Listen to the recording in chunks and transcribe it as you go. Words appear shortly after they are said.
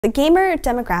The gamer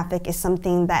demographic is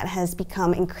something that has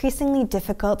become increasingly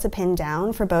difficult to pin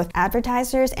down for both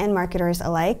advertisers and marketers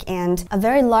alike, and a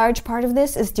very large part of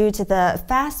this is due to the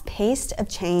fast pace of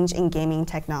change in gaming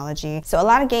technology. So a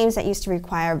lot of games that used to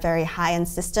require very high-end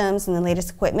systems and the latest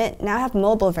equipment now have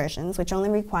mobile versions which only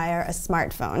require a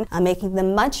smartphone, making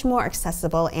them much more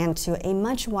accessible and to a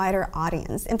much wider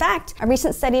audience. In fact, a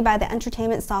recent study by the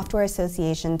Entertainment Software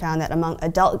Association found that among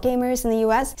adult gamers in the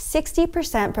US,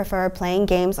 60% prefer playing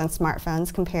games on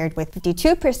smartphones compared with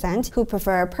 52% who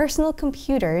prefer personal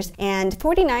computers and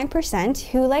 49%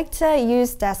 who like to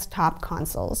use desktop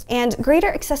consoles. And greater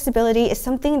accessibility is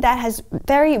something that has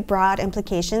very broad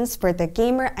implications for the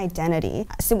gamer identity.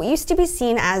 So what used to be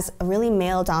seen as a really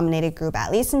male-dominated group,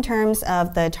 at least in terms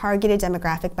of the targeted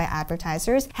demographic by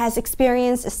advertisers, has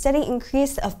experienced a steady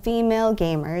increase of female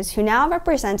gamers who now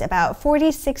represent about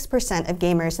 46% of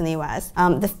gamers in the US.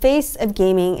 The face of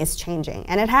gaming is changing,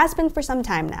 and it has been for some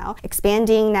time now,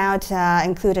 expanding now to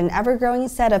include an ever-growing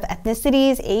set of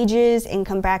ethnicities, ages,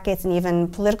 income brackets, and even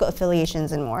political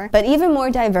affiliations and more. But even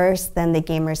more diverse than the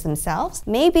gamers themselves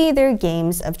may be their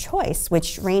games of choice,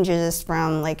 which ranges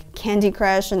from like Candy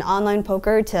Crush and online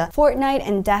poker to Fortnite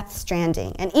and Death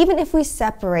Stranding. And even if we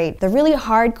separate the really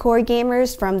hardcore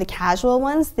gamers from the casual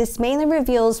ones, this mainly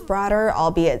reveals broader,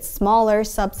 albeit smaller,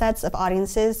 subsets of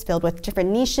audiences filled with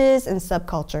different niches and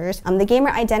subcultures. The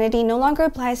gamer identity no longer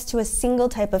applies to a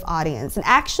single type of audience, and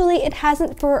actually it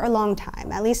hasn't for a long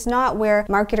time, at least not where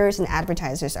marketers and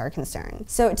advertisers are concerned.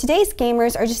 So today's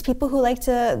gamers are just people who like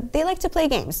to play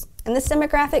games. And this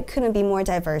demographic couldn't be more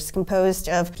diverse, composed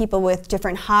of people with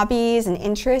different hobbies and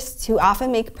interests who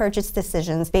often make purchase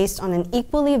decisions based on an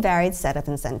equally varied set of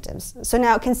incentives. So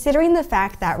now, considering the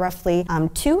fact that roughly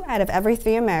 2 out of every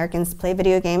 3 Americans play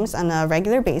video games on a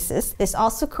regular basis, this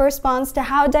also corresponds to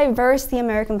how diverse the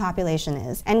American population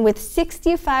is. And with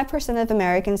 65% of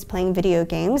Americans playing video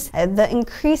games, the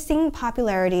increasing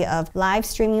popularity of live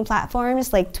streaming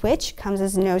platforms like Twitch comes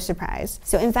as no surprise.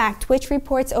 So in fact, Twitch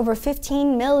reports over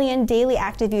 15 million daily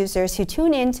active users who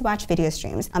tune in to watch video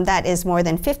streams. That is more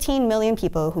than 15 million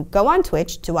people who go on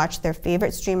Twitch to watch their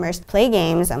favorite streamers play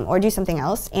games or do something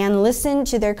else and listen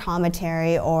to their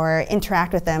commentary or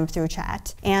interact with them through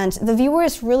chat. And the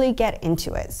viewers really get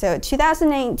into it. So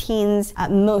 2019's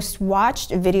most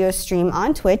watched video stream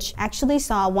on Twitch actually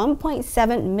saw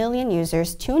 1.7 million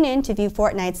users tune in to view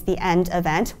Fortnite's The End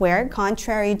event, where,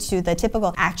 contrary to the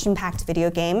typical action-packed video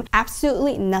game,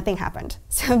 absolutely nothing happened.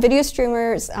 So video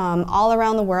streamers all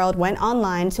around the world went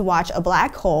online to watch a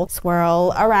black hole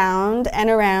swirl around and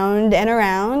around and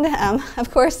around.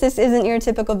 Of course, this isn't your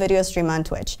typical video stream on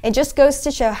Twitch. It just goes to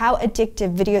show how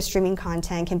addictive video streaming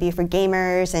content can be for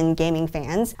gamers and gaming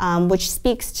fans, which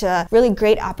speaks to really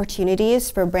great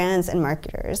opportunities for brands and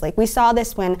marketers. Like, we saw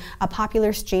this when a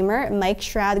popular streamer, Mike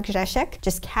Shroud-Grzesiek,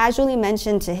 just casually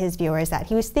mentioned to his viewers that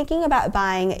he was thinking about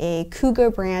buying a Cougar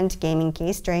brand gaming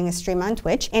case during a stream on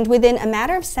Twitch, and within a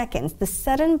matter of seconds, the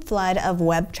sudden flood of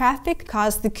web traffic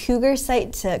caused the Cougar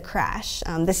site to crash.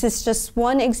 This is just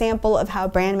one example of how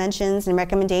brand mentions and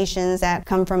recommendations that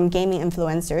come from gaming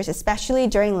influencers, especially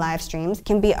during live streams,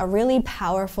 can be a really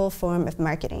powerful form of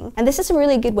marketing. And this is a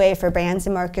really good way for brands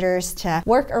and marketers to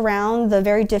work around the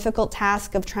very difficult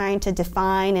task of trying to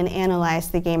define and analyze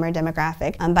the gamer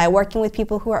demographic by working with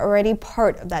people who are already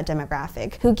part of that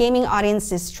demographic, who gaming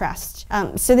audiences trust.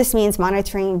 So this means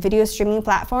monitoring video streaming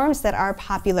platforms that are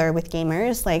popular with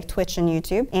gamers like Twitch and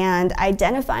YouTube, and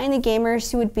identifying the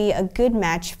gamers who would be a good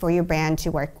match for your brand to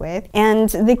work with. And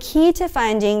the key to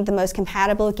finding the most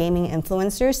compatible gaming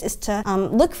influencers is to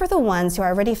look for the ones who are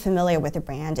already familiar with the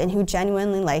brand and who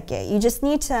genuinely like it. You just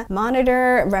need to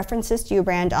monitor references to your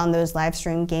brand on those live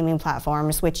stream gaming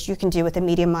platforms, which you can do with a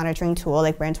media monitoring tool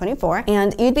like Brand24,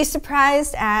 and you'd be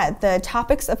surprised at the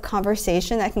topics of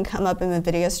conversation that can come up in a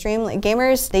video stream. Like,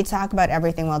 gamers, they talk about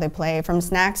everything while they play, from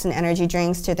snacks and energy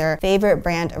drinks to their favorite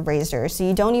brand of razors. So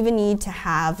you don't even need to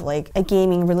have like a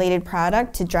gaming related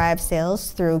product to drive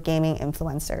sales through gaming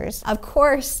influencers. Of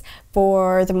course,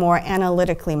 for the more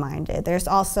analytically minded, there's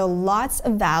also lots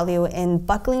of value in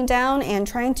buckling down and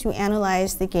trying to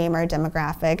analyze the gamer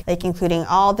demographic, like including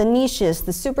all the niches,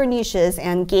 the super niches,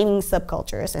 and gaming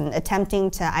subcultures, and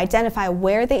attempting to identify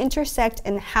where they intersect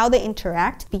and how they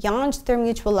interact beyond their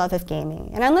mutual love of gaming.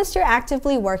 And unless you're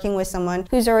actively working with someone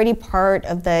who's already part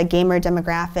of the gamer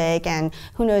demographic and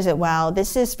who knows it well.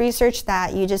 This is research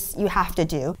that you have to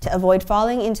do to avoid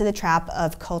falling into the trap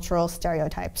of cultural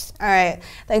stereotypes. All right,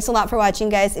 thanks a lot for watching,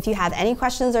 guys. If you have any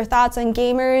questions or thoughts on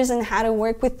gamers and how to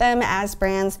work with them as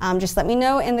brands, just let me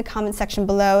know in the comment section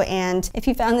below. And if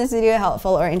you found this video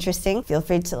helpful or interesting, feel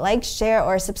free to like, share,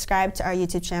 or subscribe to our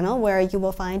YouTube channel, where you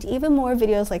will find even more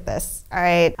videos like this. All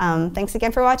right, thanks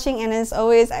again for watching, and as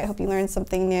always, I hope you learned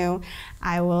something new.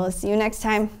 I will see you next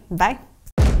time. Bye.